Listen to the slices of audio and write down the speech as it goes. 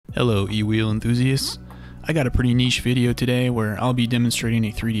Hello eWheel enthusiasts. I got a pretty niche video today where I'll be demonstrating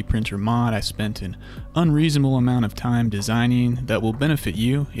a 3D printer mod I spent an unreasonable amount of time designing that will benefit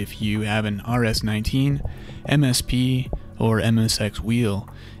you if you have an RS19, MSP, or MSX wheel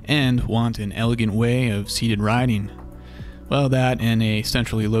and want an elegant way of seated riding. Well, that and a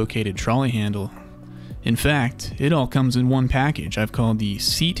centrally located trolley handle. In fact, it all comes in one package I've called the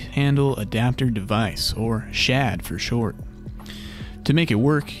Seat Handle Adapter Device, or SHAD for short. To make it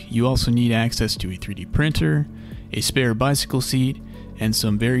work, you also need access to a 3D printer, a spare bicycle seat, and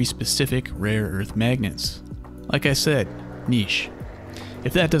some very specific rare earth magnets. Like I said, niche.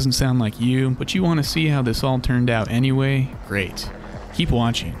 If that doesn't sound like you, but you want to see how this all turned out anyway, great. Keep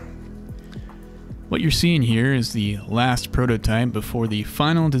watching. What you're seeing here is the last prototype before the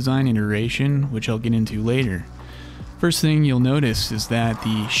final design iteration, which I'll get into later. First thing you'll notice is that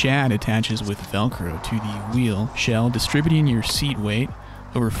the SHAD attaches with Velcro to the wheel shell, distributing your seat weight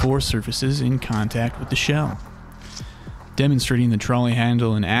over 4 surfaces in contact with the shell. Demonstrating the trolley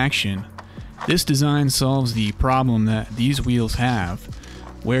handle in action, this design solves the problem that these wheels have,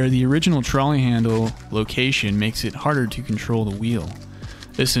 where the original trolley handle location makes it harder to control the wheel.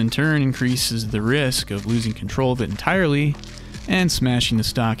 This in turn increases the risk of losing control of it entirely and smashing the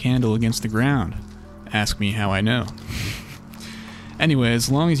stock handle against the ground. Ask me how I know. Anyway, as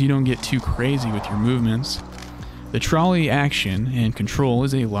long as you don't get too crazy with your movements, the trolley action and control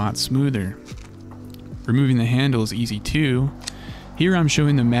is a lot smoother. Removing the handle is easy too. Here I'm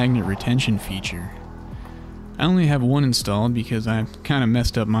showing the magnet retention feature. I only have one installed because I've kind of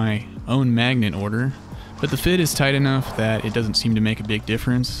messed up my own magnet order, but the fit is tight enough that it doesn't seem to make a big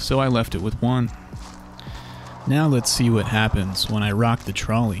difference, so I left it with one. Now let's see what happens when I rock the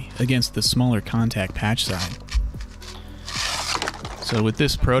trolley against the smaller contact patch side. So with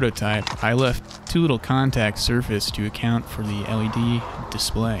this prototype, I left 2 little contact surface to account for the LED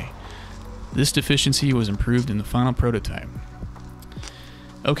display. This deficiency was improved in the final prototype.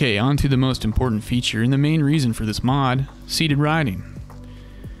 Okay, on to the most important feature and the main reason for this mod, seated riding.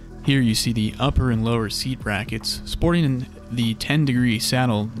 Here you see the upper and lower seat brackets sporting the 10-degree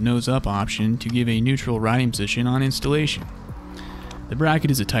saddle nose-up option to give a neutral riding position on installation. The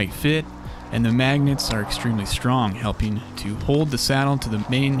bracket is a tight fit, and the magnets are extremely strong, helping to hold the saddle to the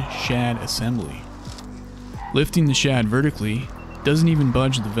main SHAD assembly. Lifting the SHAD vertically doesn't even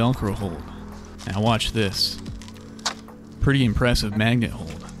budge the Velcro hold. Now watch this. Pretty impressive magnet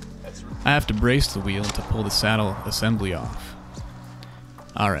hold. I have to brace the wheel to pull the saddle assembly off.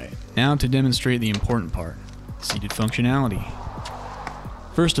 Alright, now to demonstrate the important part, seated functionality.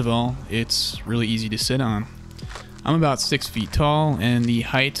 First of all, it's really easy to sit on. I'm about 6 feet tall, and the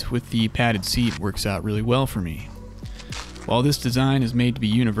height with the padded seat works out really well for me. While this design is made to be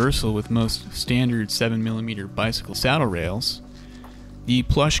universal with most standard 7mm bicycle saddle rails, the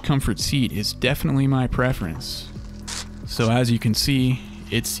plush comfort seat is definitely my preference. So as you can see,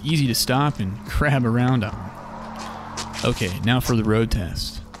 it's easy to stop and grab around on. Okay, now for the road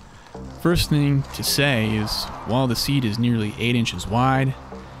test. First thing to say is, while the seat is nearly 8 inches wide,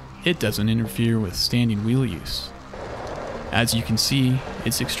 it doesn't interfere with standing wheel use. As you can see,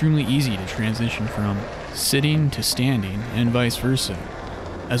 it's extremely easy to transition from sitting to standing and vice versa,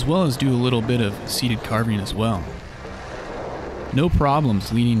 as well as do a little bit of seated carving as well. No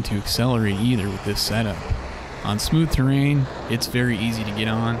problems leading to accelerate either with this setup. On smooth terrain, it's very easy to get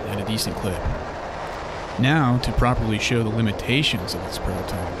on at a decent clip. Now, to properly show the limitations of this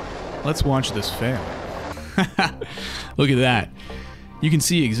prototype, let's watch this fail. Look at that. You can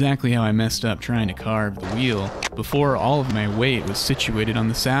see exactly how I messed up trying to carve the wheel before all of my weight was situated on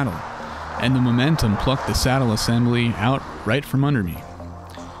the saddle, and the momentum plucked the saddle assembly out right from under me.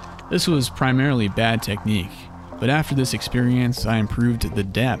 This was primarily bad technique, but after this experience I improved the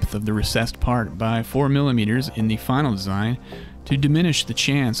depth of the recessed part by 4mm in the final design to diminish the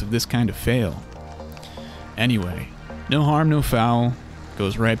chance of this kind of fail. Anyway, no harm, no foul,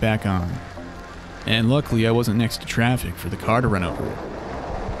 goes right back on. And luckily I wasn't next to traffic for the car to run over it.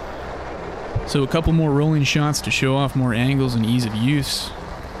 So a couple more rolling shots to show off more angles and ease of use.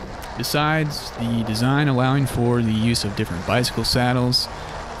 Besides the design allowing for the use of different bicycle saddles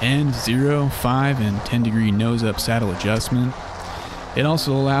and 0, 5, and 10-degree nose-up saddle adjustment, it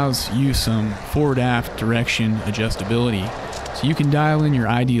also allows you some forward-aft direction adjustability so you can dial in your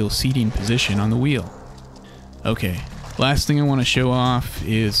ideal seating position on the wheel. Okay, last thing I want to show off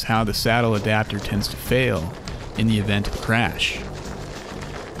is how the saddle adapter tends to fail in the event of a crash.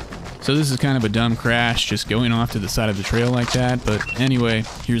 So this is kind of a dumb crash, just going off to the side of the trail like that, but anyway,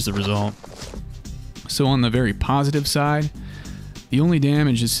 here's the result. So on the very positive side, the only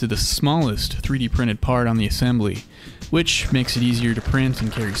damage is to the smallest 3D printed part on the assembly, which makes it easier to print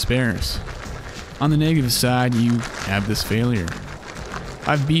and carry spares. On the negative side, you have this failure.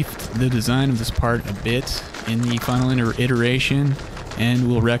 I've beefed the design of this part a bit in the final iteration and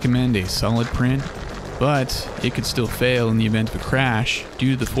will recommend a solid print, but it could still fail in the event of a crash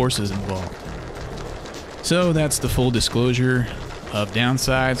due to the forces involved. So that's the full disclosure of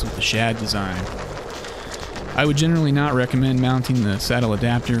downsides with the SHAD design. I would generally not recommend mounting the saddle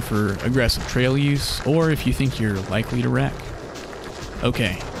adapter for aggressive trail use or if you think you're likely to wreck.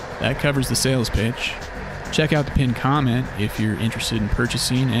 Okay, that covers the sales pitch. Check out the pinned comment if you're interested in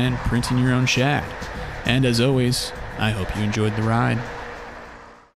purchasing and printing your own SHAD. And as always, I hope you enjoyed the ride.